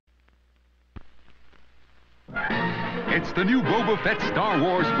It's the new Boba Fett Star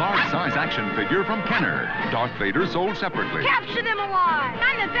Wars large-size action figure from Kenner. Darth Vader sold separately. Capture them alive!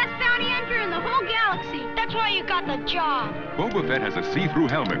 I'm the best bounty hunter in the whole galaxy. That's why you got the job. Boba Fett has a see-through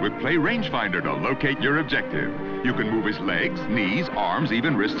helmet with play rangefinder to locate your objective. You can move his legs, knees, arms,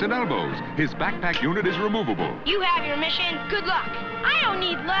 even wrists and elbows. His backpack unit is removable. You have your mission. Good luck. I don't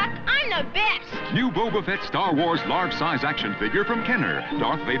need luck. I'm the best. New Boba Fett Star Wars large-size action figure from Kenner.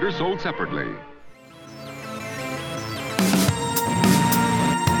 Darth Vader sold separately.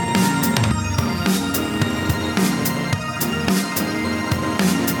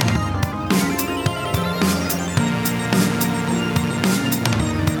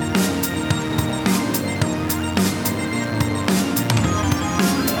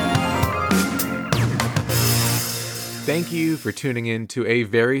 Thank you for tuning in to a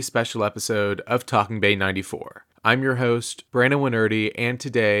very special episode of Talking Bay 94. I'm your host, Brandon Winerdy, and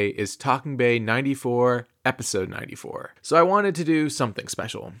today is Talking Bay 94, episode 94. So I wanted to do something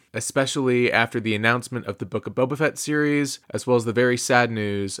special, especially after the announcement of the Book of Boba Fett series, as well as the very sad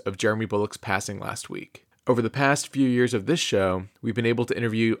news of Jeremy Bulloch's passing last week. Over the past few years of this show, we've been able to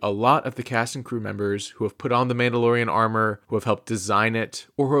interview a lot of the cast and crew members who have put on the Mandalorian armor, who have helped design it,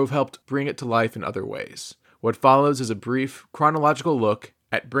 or who have helped bring it to life in other ways. What follows is a brief, chronological look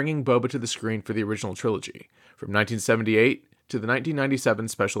at bringing Boba to the screen for the original trilogy, from 1978 to the 1997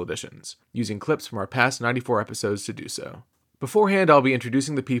 special editions, using clips from our past 94 episodes to do so. Beforehand, I'll be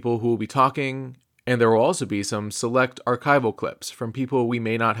introducing the people who will be talking, and there will also be some select archival clips from people we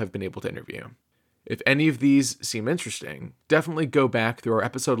may not have been able to interview. If any of these seem interesting, definitely go back through our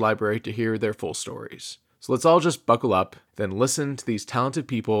episode library to hear their full stories. So let's all just buckle up, then listen to these talented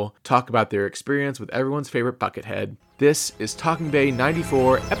people talk about their experience with everyone's favorite buckethead. This is Talking Bay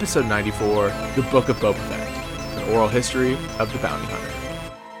 94, episode 94, The Book of Boba Fett, an oral history of the bounty hunter.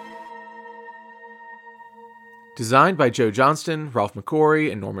 Designed by Joe Johnston, Ralph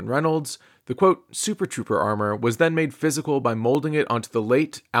McQuarrie, and Norman Reynolds, the quote, Super Trooper armor was then made physical by molding it onto the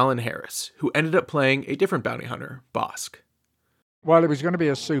late Alan Harris, who ended up playing a different bounty hunter, Bossk. Well, it was going to be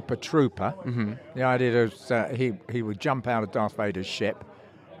a super trooper. Mm-hmm. The idea was he would jump out of Darth Vader's ship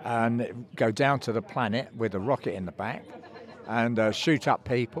and go down to the planet with a rocket in the back and shoot up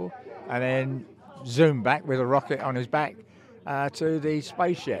people and then zoom back with a rocket on his back to the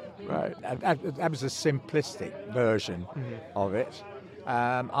spaceship. Right. That was a simplistic version of it.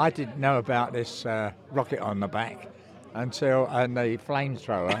 I didn't know about this rocket on the back and the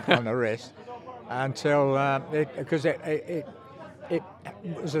flamethrower on the wrist until because it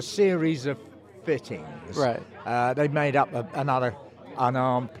was a series of fittings. Right. They made up another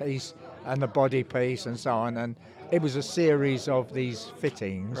unarmed piece and the body piece and so on, and it was a series of these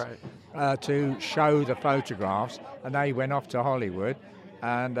fittings to show the photographs, and they went off to Hollywood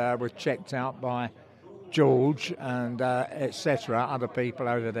and were checked out by George and etc., other people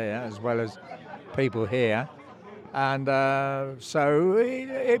over there as well as people here, and so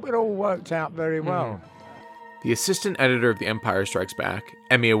it all worked out very well. The assistant editor of The Empire Strikes Back,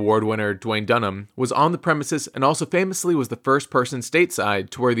 Emmy Award winner Dwayne Dunham, was on the premises and also famously was the first person stateside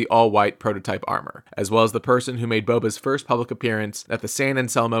to wear the all-white prototype armor, as well as the person who made Boba's first public appearance at the San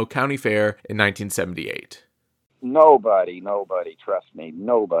Anselmo County Fair in 1978. Nobody, trust me,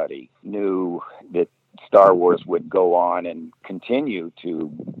 nobody knew that Star Wars would go on and continue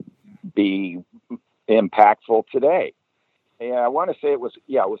to be impactful today. Yeah, I want to say it was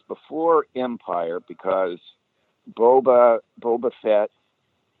before Empire, because Boba Fett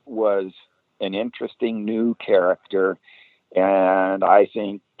was an interesting new character, and I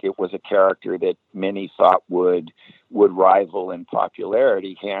think it was a character that many thought would rival in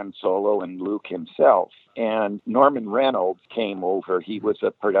popularity Han Solo and Luke himself. And Norman Reynolds came over. He was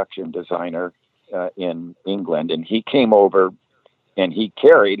a production designer in England, and he came over and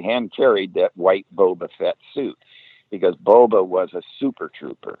hand carried that white Boba Fett suit, because Boba was a super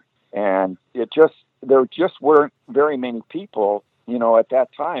trooper. And there just weren't very many people, at that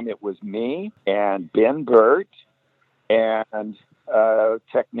time. It was me and Ben Burt and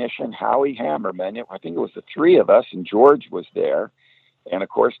technician Howie Hammerman. I think it was the three of us, and George was there. And of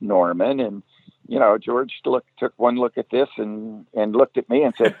course, Norman. And, George took one look at this and looked at me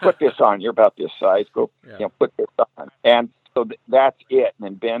and said, put this on. You're about this size. Go, put this on. And so that's it.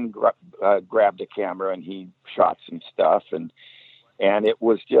 And then Ben grabbed a camera and he shot some stuff. And it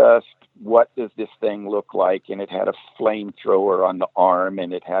was just, what does this thing look like? And it had a flamethrower on the arm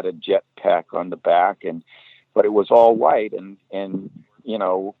and it had a jetpack on the back. But it was all white. And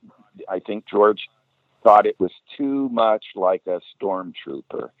I think George thought it was too much like a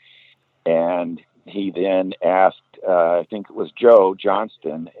stormtrooper. And he then asked, I think it was Joe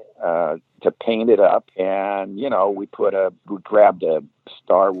Johnston, to paint it up. And, we grabbed a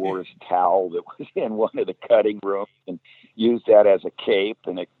Star Wars towel that was in one of the cutting rooms and used that as a cape.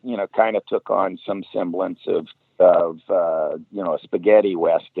 And it, kind of took on some semblance of a spaghetti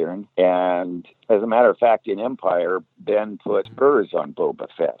Western. And as a matter of fact, in Empire, Ben put spurs on Boba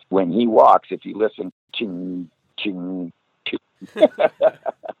Fett. When he walks, if you listen, ching, ching, ching.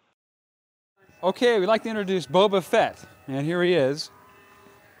 Okay, we'd like to introduce Boba Fett. And here he is,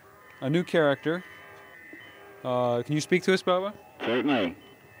 a new character. Can you speak to us, Boba? Certainly.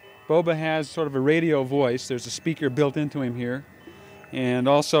 Boba has sort of a radio voice. There's a speaker built into him here. And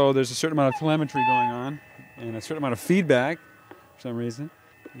also there's a certain amount of telemetry going on and a certain amount of feedback for some reason.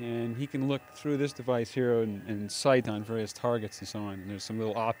 And he can look through this device here and sight on various targets and so on. And there's some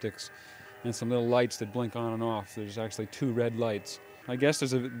little optics and some little lights that blink on and off. There's actually 2 red lights. I guess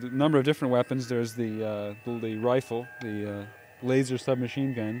there's a number of different weapons. There's the rifle, the laser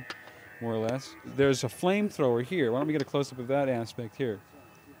submachine gun, more or less. There's a flamethrower here. Why don't we get a close-up of that aspect here?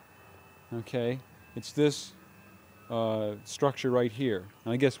 Okay, it's this structure right here.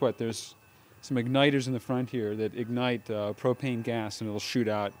 And guess what? There's some igniters in the front here that ignite propane gas and it'll shoot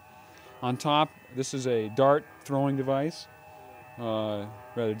out. On top, this is a dart throwing device,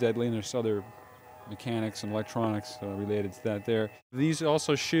 rather deadly, and there's other mechanics and electronics related to that there. These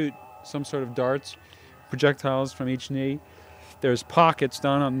also shoot some sort of darts, projectiles from each knee. There's pockets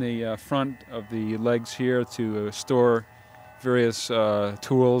down on the front of the legs here to store various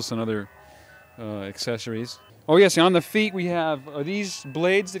tools and other accessories. Oh yes, on the feet we have, are these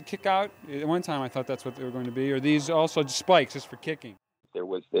blades that kick out? At one time I thought that's what they were going to be. Are these also spikes just for kicking? There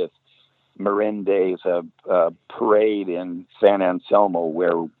was this Marin Days parade in San Anselmo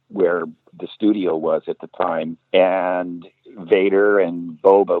where the studio was at the time, and Vader and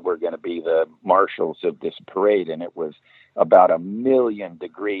Boba were going to be the marshals of this parade, and it was about 1,000,000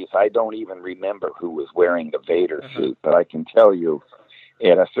 degrees. I don't even remember who was wearing the Vader suit, but I can tell you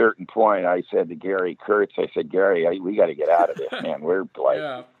at a certain point I said to Gary Kurtz, I said, Gary, we got to get out of this, man. We're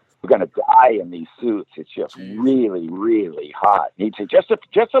like, we're going to die in these suits. It's just really, really hot. And he'd say,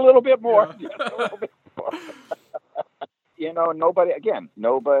 just a little bit more. Yeah. Just a little bit more.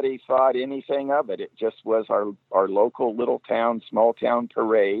 Nobody thought anything of it. It just was our local little town, small town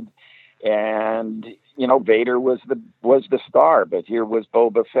parade. And, Vader was the star, but here was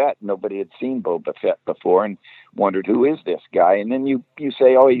Boba Fett. Nobody had seen Boba Fett before and wondered, who is this guy? And then you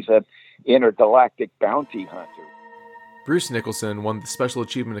say, oh, he's an intergalactic bounty hunter. Bruce Nicholson won the Special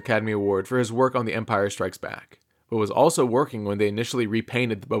Achievement Academy Award for his work on The Empire Strikes Back, but was also working when they initially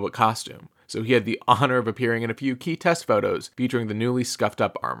repainted the Boba costume, so he had the honor of appearing in a few key test photos featuring the newly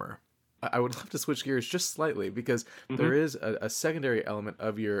scuffed-up armor. I would love to switch gears just slightly, because there is a secondary element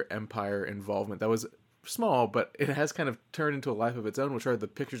of your Empire involvement that was small, but it has kind of turned into a life of its own, which are the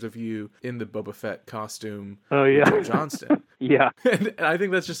pictures of you in the Boba Fett costume with Johnston. Yeah. And I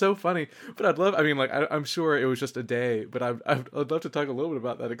think that's just so funny. But I'm sure it was just a day, but I'd love to talk a little bit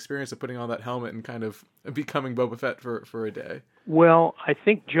about that experience of putting on that helmet and kind of becoming Boba Fett for a day. Well, I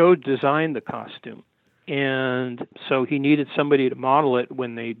think Joe designed the costume. And so he needed somebody to model it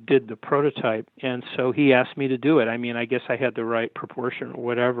when they did the prototype. And so he asked me to do it. I mean, I guess I had the right proportion or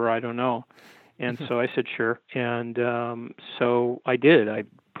whatever. I don't know. And so I said, sure. And so I did. I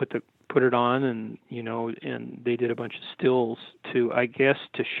put it on, and and they did a bunch of stills to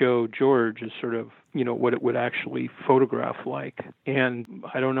show George as sort of what it would actually photograph like. And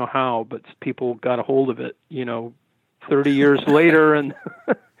I don't know how, but people got a hold of it 30 years later, and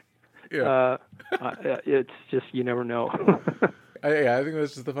it's just, you never know. I think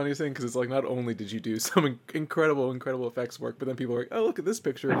that's just the funniest thing, because it's like, not only did you do some incredible effects work, but then people are like, oh, look at this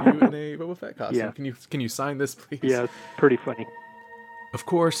picture of you in a Boba Fett costume. Yeah. Can you sign this, please? Yeah, it's pretty funny. Of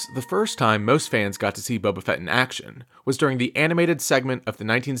course, the first time most fans got to see Boba Fett in action was during the animated segment of the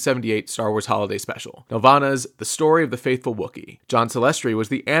 1978 Star Wars Holiday Special, Nelvana's The Story of the Faithful Wookiee. John Silvestri was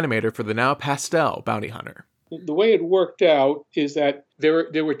the animator for the now pastel bounty hunter. The way it worked out is that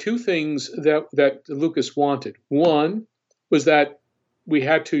there were 2 things that Lucas wanted. One was that we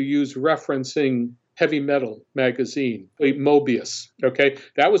had to use referencing Heavy Metal magazine, Mobius. Okay,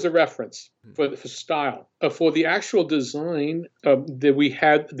 that was a reference for style. For the actual design, that we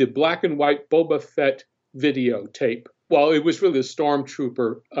had the black and white Boba Fett videotape. Well, it was really a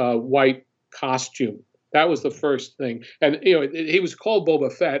stormtrooper white costume. That was the first thing, and he was called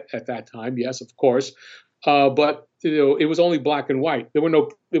Boba Fett at that time. Yes, of course. But it was only black and white. There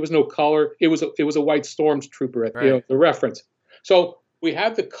was no color. It was a white stormtrooper. Right. The reference. So we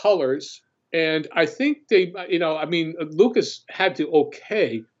had the colors And I think they, Lucas had to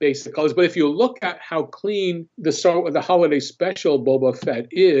okay basic colors, but if you look at how clean the holiday special Boba Fett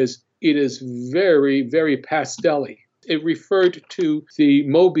is, it is very, very pastel-y. It referred to the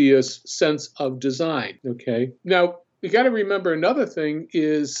Mobius sense of design. Okay. Now, you got to remember another thing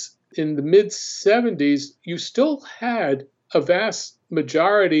is in the mid-70s, you still had a vast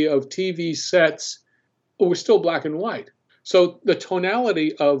majority of TV sets were still black and white. So the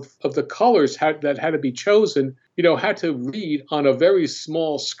tonality of the colors that had to be chosen, had to read on a very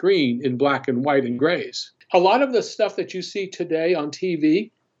small screen in black and white and grays. A lot of the stuff that you see today on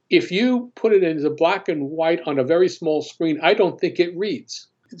TV, if you put it into black and white on a very small screen, I don't think it reads.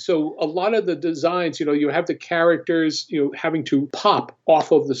 So a lot of the designs, you have the characters, having to pop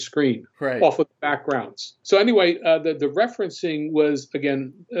off of the screen, right, off of the backgrounds. So anyway, the referencing was,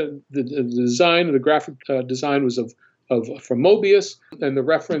 again, the design, the graphic design was from Mobius, and the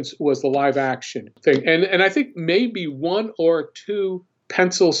reference was the live action thing. And I think maybe one or two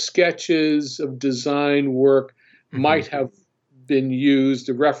pencil sketches of design work might have been used,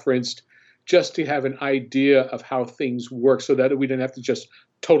 referenced, just to have an idea of how things work so that we didn't have to just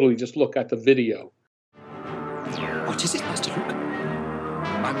look at the video. What is it, Master Luke?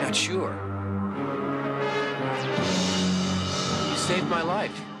 I'm not sure. You saved my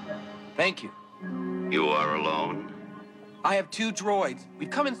life. Thank you. You are alone? I have 2 droids. We've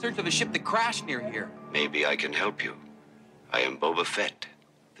come in search of a ship that crashed near here. Maybe I can help you. I am Boba Fett.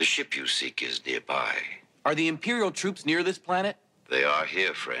 The ship you seek is nearby. Are the Imperial troops near this planet? They are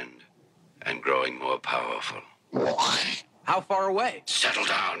here, friend, and growing more powerful. How far away? Settle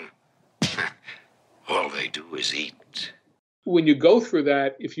down. All they do is eat. When you go through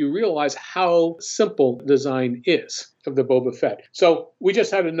that, if you realize how simple design is of the Boba Fett. So we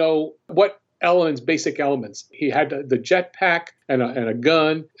just had to know what basic elements. He had the jetpack and a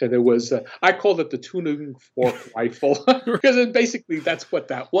gun, and there was I called it the tuning fork rifle because basically that's what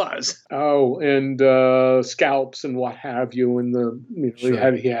that was. Oh, and scalps and what have you, and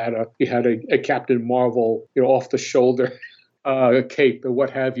sure. he had a Captain Marvel off the shoulder cape or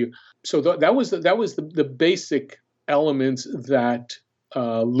what have you. So that was the basic elements that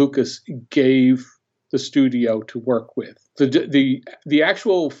Lucas gave the studio to work with. The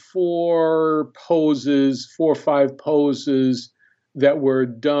actual 4 or 5 poses that were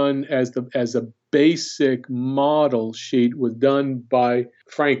done as a basic model sheet was done by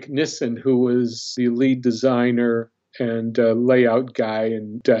Frank Nissen, who was the lead designer and layout guy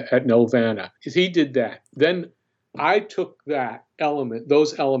at Nelvana. He did that. Then I took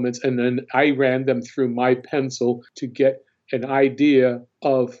those elements, and then I ran them through my pencil to get an idea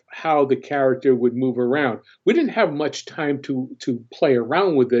of how the character would move around. We didn't have much time to play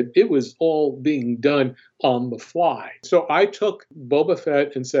around with it. It was all being done on the fly. So I took Boba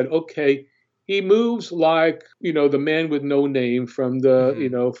Fett and said, okay, he moves like, the man with no name from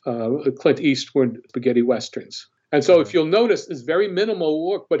the, Clint Eastwood spaghetti westerns. And so if you'll notice, it's very minimal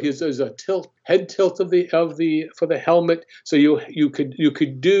work, but there's a head tilt for the helmet. So you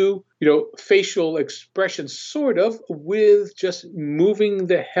could do, facial expressions sort of with just moving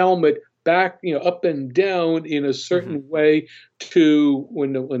the helmet back, up and down in a certain way to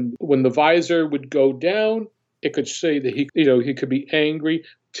when the visor would go down, it could say that he could be angry,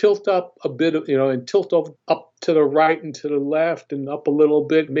 tilt up a bit, and tilt up to the right and to the left and up a little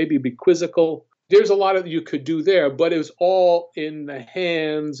bit, maybe be quizzical. There's a lot you could do there, but it was all in the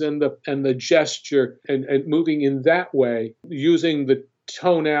hands and the gesture and moving in that way, using the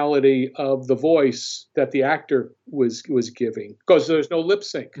tonality of the voice that the actor was giving, because there's no lip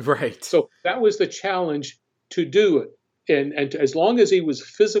sync. Right. So that was the challenge to do it. And as long as he was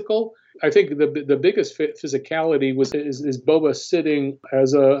physical, I think the biggest physicality is Boba sitting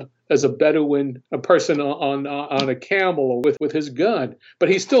as a Bedouin, a person on a camel with his gun, but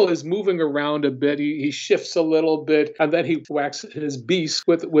he still is moving around a bit. He shifts a little bit, and then he whacks his beast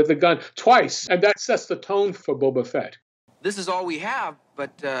with a gun twice, and that sets the tone for Boba Fett. This is all we have,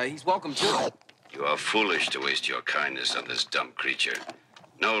 but he's welcome to it. You are foolish to waste your kindness on this dumb creature.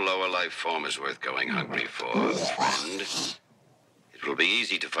 No lower life form is worth going hungry for, friend. It will be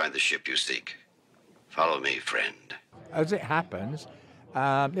easy to find the ship you seek. Follow me, friend. As it happens,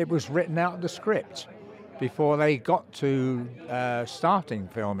 it was written out of the script before they got to starting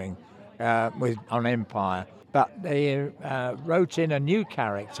filming on Empire. But they wrote in a new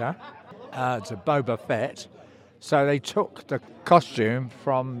character to Boba Fett. So they took the costume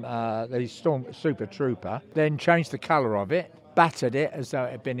from the Super Trooper, then changed the colour of it, battered it as though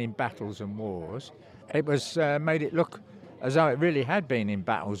it had been in battles and wars. It was made it look as though it really had been in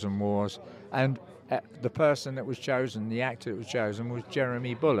battles and wars. And the person that was chosen, the actor that was chosen, was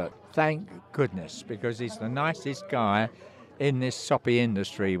Jeremy Bulloch. Thank goodness, because he's the nicest guy in this soppy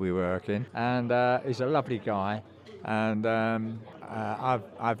industry we work in, and he's a lovely guy, and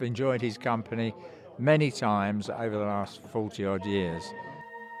I've enjoyed his company many times over the last 40-odd years.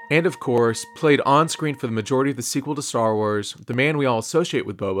 And of course, played on-screen for the majority of the sequel to Star Wars, the man we all associate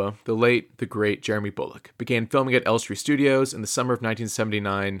with Boba, the late, the great Jeremy Bulloch, began filming at Elstree Studios in the summer of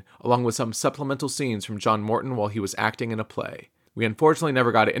 1979, along with some supplemental scenes from John Morton while he was acting in a play. We unfortunately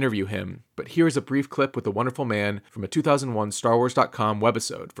never got to interview him, but here's a brief clip with the wonderful man from a 2001 StarWars.com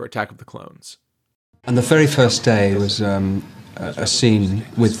webisode for Attack of the Clones. And the very first day was a scene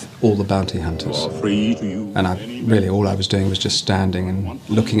with all the bounty hunters. And all I was doing was just standing and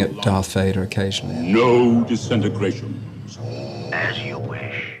looking at Darth Vader occasionally. No disintegrations. As you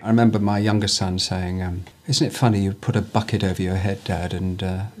wish. I remember my younger son saying, isn't it funny you put a bucket over your head, Dad, and,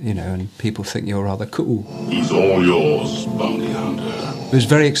 and people think you're rather cool. He's all yours, bounty hunter. It was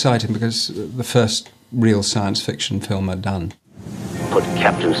very exciting because the first real science fiction film I'd done. Put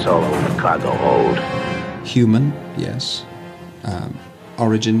Captain Solo in the cargo hold. Human, yes.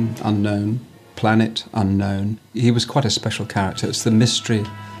 Origin unknown, planet unknown. He was quite a special character. It's the mystery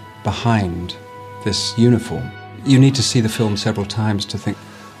behind this uniform. You need to see the film several times to think,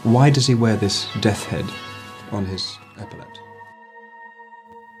 why does he wear this death head on his epaulette?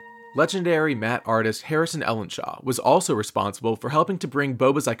 Legendary matte artist Harrison Ellenshaw was also responsible for helping to bring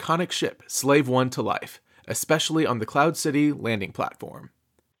Boba's iconic ship, Slave One, to life, especially on the Cloud City landing platform.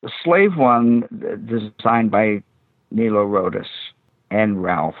 The Slave One, designed by Nilo Rodis and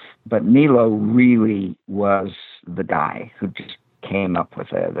Ralph, but Nilo really was the guy who just came up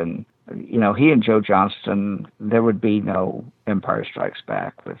with it. And, he and Joe Johnston, there would be no Empire Strikes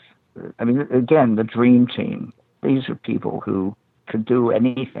Back again, the dream team. These are people who could do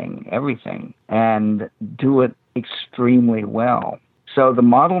anything, everything, and do it extremely well. So the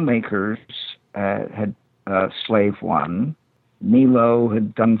model makers had Slave One. Nilo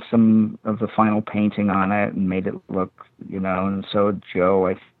had done some of the final painting on it and made it look, and so had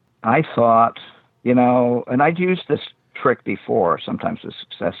Joe. I thought, and I'd used this trick before, sometimes with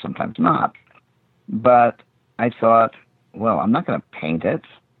success, sometimes not. But I thought, well, I'm not going to paint it.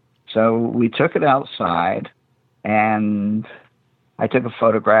 So we took it outside, and I took a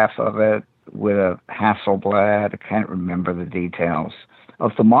photograph of it with a Hasselblad, I can't remember the details,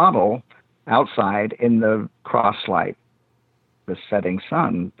 of the model outside in the crosslight, the setting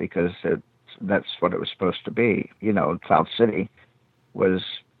sun, because that's what it was supposed to be. Cloud City was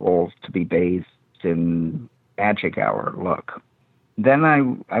all to be bathed in magic hour look. Then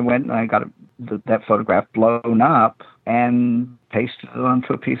I went and I got that photograph blown up and pasted it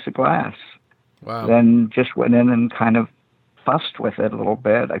onto a piece of glass. Wow. Then just went in and kind of fussed with it a little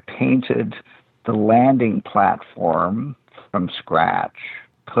bit. I painted the landing platform from scratch,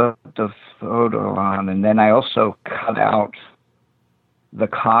 put the photo on, and then I also cut out the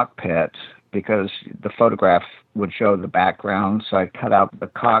cockpit because the photograph would show the background. So I cut out the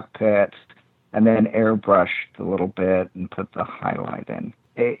cockpit and then airbrushed a little bit and put the highlight in.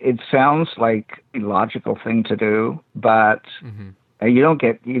 It sounds like a logical thing to do, but you don't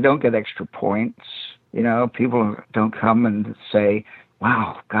get extra points. People don't come and say,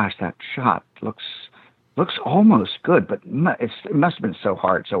 "Wow, gosh, that shot looks almost good, but it must have been so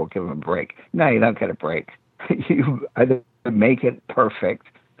hard, so we'll give them a break." No, you don't get a break. You either make it perfect,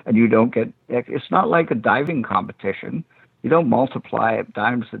 and you don't get. It's not like a diving competition. You don't multiply it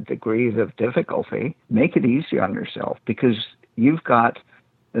times the degrees of difficulty. Make it easy on yourself, because you've got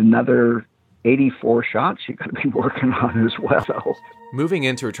another 84 shots you've got to be working on as well. Moving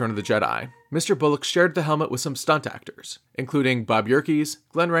into Return of the Jedi, Mr. Bulloch shared the helmet with some stunt actors, including Bob Yerkes,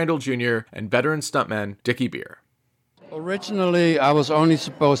 Glenn Randall Jr., and veteran stuntman Dickie Beer. Originally, I was only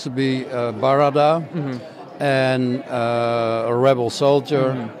supposed to be Barada and a rebel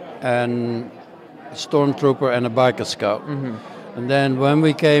soldier and a stormtrooper and a biker scout. And then when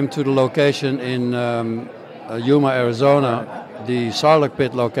we came to the location in Yuma, Arizona, the Sarlacc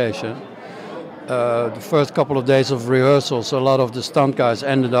pit location, the first couple of days of rehearsals, a lot of the stunt guys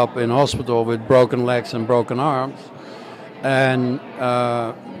ended up in hospital with broken legs and broken arms. And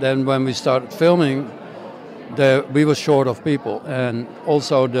then when we started filming, we were short of people. And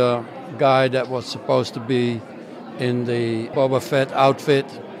also the guy that was supposed to be in the Boba Fett outfit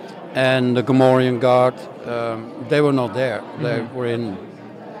and the Gamorrean guard, they were not there. They were in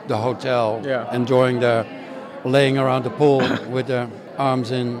the hotel enjoying laying around the pool with their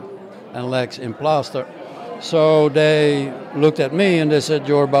arms in and legs in plaster. So they looked at me and they said,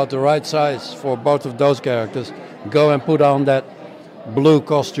 "You're about the right size for both of those characters." go and put on that blue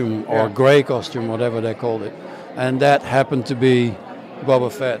costume or gray costume, whatever they called it. And that happened to be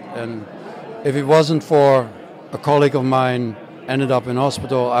Boba Fett. And if it wasn't for a colleague of mine ended up in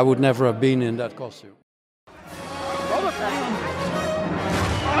hospital, I would never have been in that costume.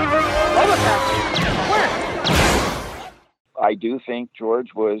 I do think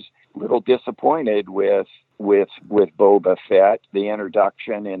George was a little disappointed with Boba Fett, the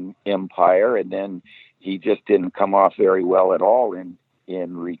introduction in Empire, and then he just didn't come off very well at all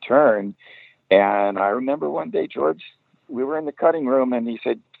in Return. And I remember one day, George, we were in the cutting room, and he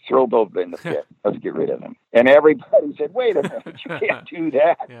said, "Throw Boba in the pit. Let's get rid of him." And everybody said, "Wait a minute, you can't do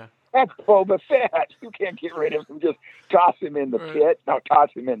that. Yeah. That's Boba Fett. You can't get rid of him. Just toss him in the pit. No, toss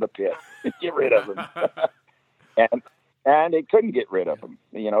him in the pit. Get rid of him." And they couldn't get rid of him.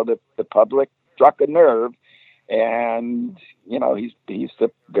 You know, the public struck a nerve, and you know he's a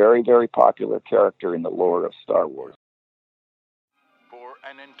very, very popular character in the lore of Star Wars. For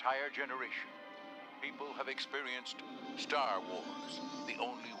an entire generation, people have experienced Star Wars the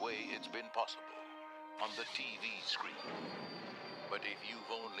only way it's been possible, on the TV screen. But if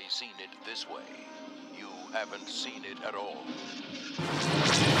you've only seen it this way, you haven't seen it at all.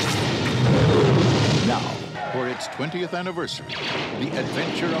 Now, for its 20th anniversary, the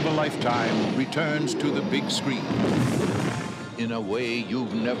adventure of a lifetime returns to the big screen in a way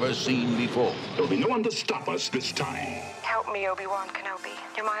you've never seen before. There'll be no one to stop us this time. Help me, Obi-Wan Kenobi.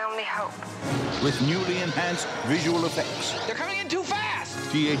 You're my only hope. With newly enhanced visual effects, They're coming in too fast!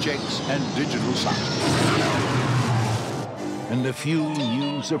 THX and digital sound, and a few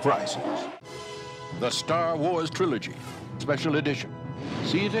new surprises. The Star Wars Trilogy, Special Edition.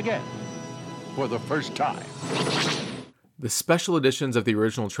 See it again for the first time. The special editions of the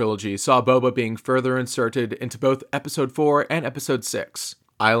original trilogy saw Boba being further inserted into both Episode 4 and Episode 6.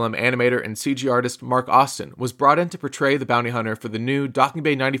 ILM animator and CG artist Mark Austin was brought in to portray the bounty hunter for the new Docking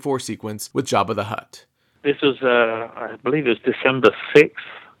Bay 94 sequence with Jabba the Hutt. This was, I believe it was December 6th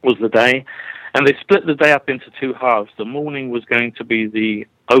was the day, and they split the day up into two halves. The morning was going to be the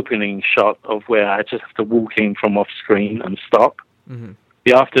opening shot of where I just have to walk in from off screen and stop. Mm-hmm.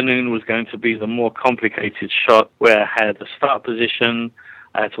 The afternoon was going to be the more complicated shot where I had a start position,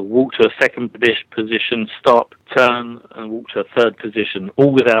 I had to walk to a second position, stop, turn, and walk to a third position,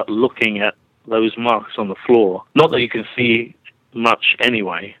 all without looking at those marks on the floor. Not that you can see much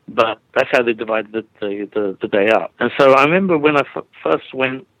anyway, but that's how they divided the day up. And so I remember when I first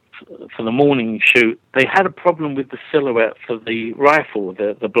went for the morning shoot, they had a problem with the silhouette for the rifle,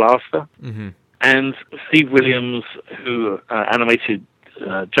 the blaster. Mm-hmm. And Steve Williams, who animated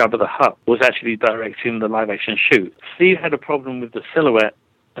Jabba the Hutt, was actually directing the live-action shoot. Steve had a problem with the silhouette,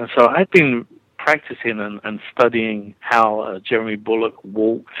 and so I'd been practicing and studying how Jeremy Bulloch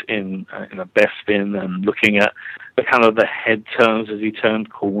walked in a Bespin, and looking at the kind of the head turns as he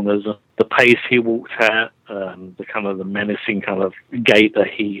turned corners, the pace he walked at, the kind of the menacing kind of gait that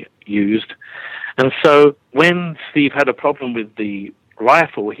he used. And so when Steve had a problem with the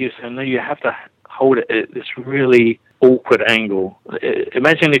rifle, he was saying, "No, you have to hold it at this really awkward angle.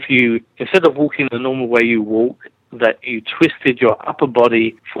 Imagine if you, instead of walking the normal way you walk, that you twisted your upper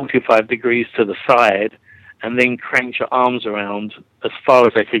body 45 degrees to the side and then cranked your arms around as far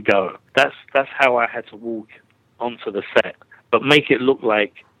as they could go." That's how I had to walk onto the set, but make it look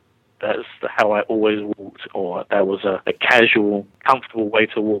like that's how I always walked, or that was a casual, comfortable way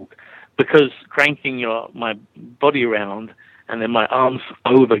to walk. Because cranking my body around and then my arms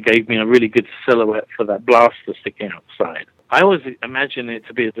over gave me a really good silhouette for that blaster sticking outside. I always imagine it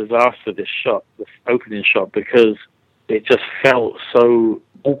to be a disaster, this opening shot, because it just felt so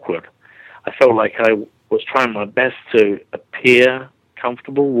awkward. I felt like I was trying my best to appear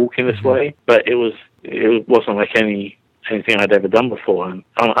comfortable walking this way, but it wasn't like anything I'd ever done before. And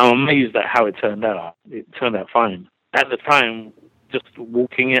I'm amazed at how it turned out. It turned out fine. At the time, just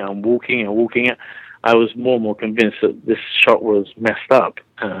walking it and walking it, I was more and more convinced that this shot was messed up.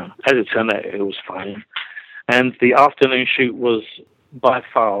 As it turned out, it was fine. And the afternoon shoot was by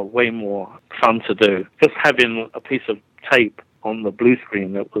far way more fun to do. Just having a piece of tape on the blue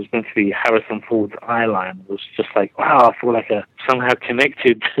screen that was meant to be Harrison Ford's eye line was just like, wow, I feel like somehow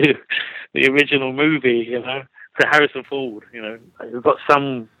connected to the original movie, to Harrison Ford, We've got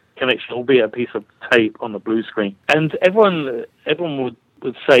some connection, albeit a piece of tape on the blue screen. And everyone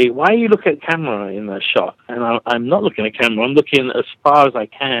would say, "Why are you looking at camera in that shot?" And I'm not looking at camera. I'm looking as far as I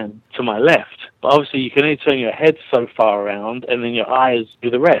can to my left. But obviously, you can only turn your head so far around, and then your eyes do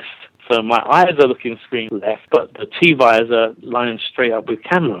the rest. So my eyes are looking screen left, but the T-visor lined straight up with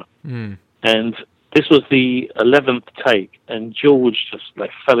camera. Mm. And this was the 11th take, and George just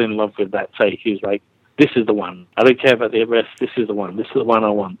fell in love with that take. He was like, this is the one. I don't care about the rest. This is the one. This is the one I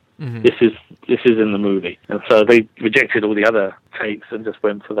want. Mm-hmm. This is in the movie. And so they rejected all the other takes and just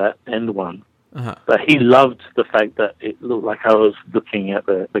went for that end one. Uh-huh. But he loved the fact that it looked like I was looking at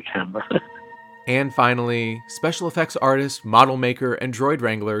the camera. And finally, special effects artist, model maker, and droid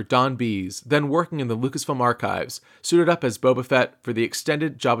wrangler Don Bees, then working in the Lucasfilm archives, suited up as Boba Fett for the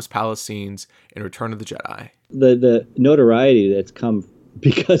extended Jabba's palace scenes in Return of the Jedi. The notoriety that's come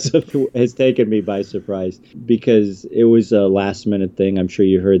because of has taken me by surprise, because it was a last minute thing. I'm sure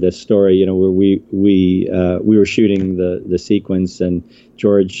you heard this story, you know, where we were shooting the sequence, and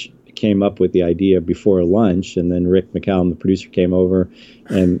George came up with the idea before lunch, and then Rick McCallum, the producer, came over,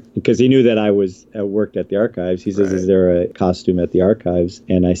 and because he knew that I worked at the archives, he says, right, "Is there a costume at the archives?"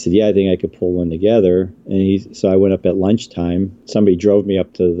 And I said, "Yeah, I think I could pull one together." And so I went up at lunchtime. Somebody drove me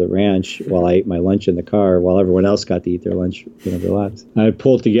up to the ranch while I ate my lunch in the car, while everyone else got to eat their lunch, you know, their lives. I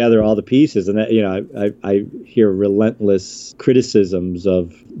pulled together all the pieces, and that, you know, I hear relentless criticisms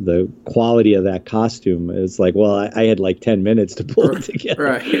of the quality of that costume. It's like, well, I had like 10 minutes to pull it together,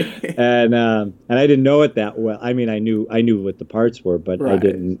 right? And I didn't know it that well. I mean, I knew what the parts were, but right. I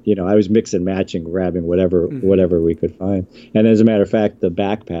didn't, you know, I was mix and matching, grabbing whatever we could find. And as a matter of fact, the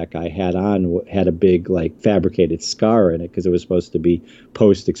backpack I had on had a big, like, fabricated scar in it, because it was supposed to be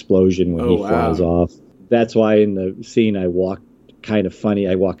post-explosion when he flies off. That's why in the scene I walked kind of funny.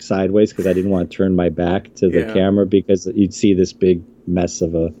 I walked sideways because I didn't want to turn my back to the camera, because you'd see this big mess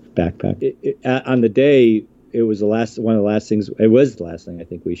of a backpack. On the day, it was one of the last things. It was the last thing I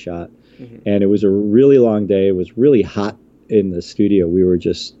think we shot, and it was a really long day. It was really hot in the studio. We were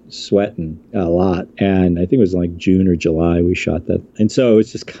just sweating a lot, and I think it was like June or July we shot that. And so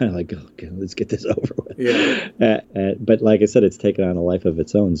it's just kind of like, okay, let's get this over with. Yeah. But like I said, it's taken on a life of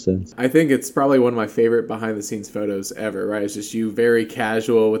its own since. I think it's probably one of my favorite behind the scenes photos ever, right? It's just you very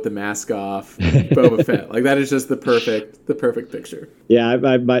casual with the mask off, Boba Fett. Like, that is just the perfect picture. Yeah,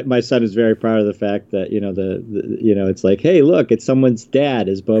 my son is very proud of the fact that, you know, it's like, hey, look, it's someone's dad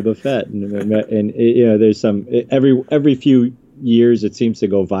is Boba Fett, and you know, there's some every few years it seems to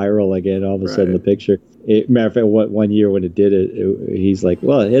go viral again. All of a sudden, the picture. Matter of fact, one year when it did it, he's like,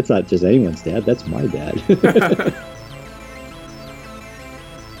 well, it's not just anyone's dad, that's my dad.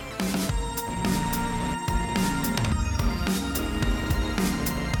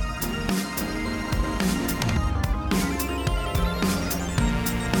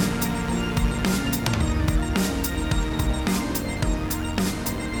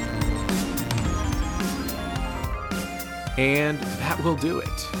 And that will do it.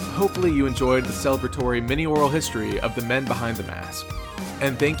 Hopefully you enjoyed the celebratory mini oral history of the men behind the mask.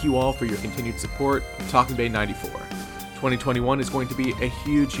 And thank you all for your continued support of Talking Bay 94. 2021 is going to be a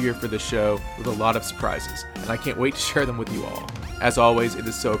huge year for this show with a lot of surprises, and I can't wait to share them with you all. As always, it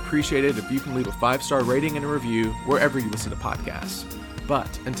is so appreciated if you can leave a 5-star rating and a review wherever you listen to podcasts. But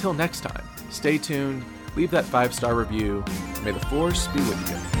until next time, stay tuned, leave that 5-star review, and may the Force be with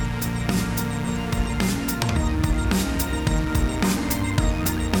you.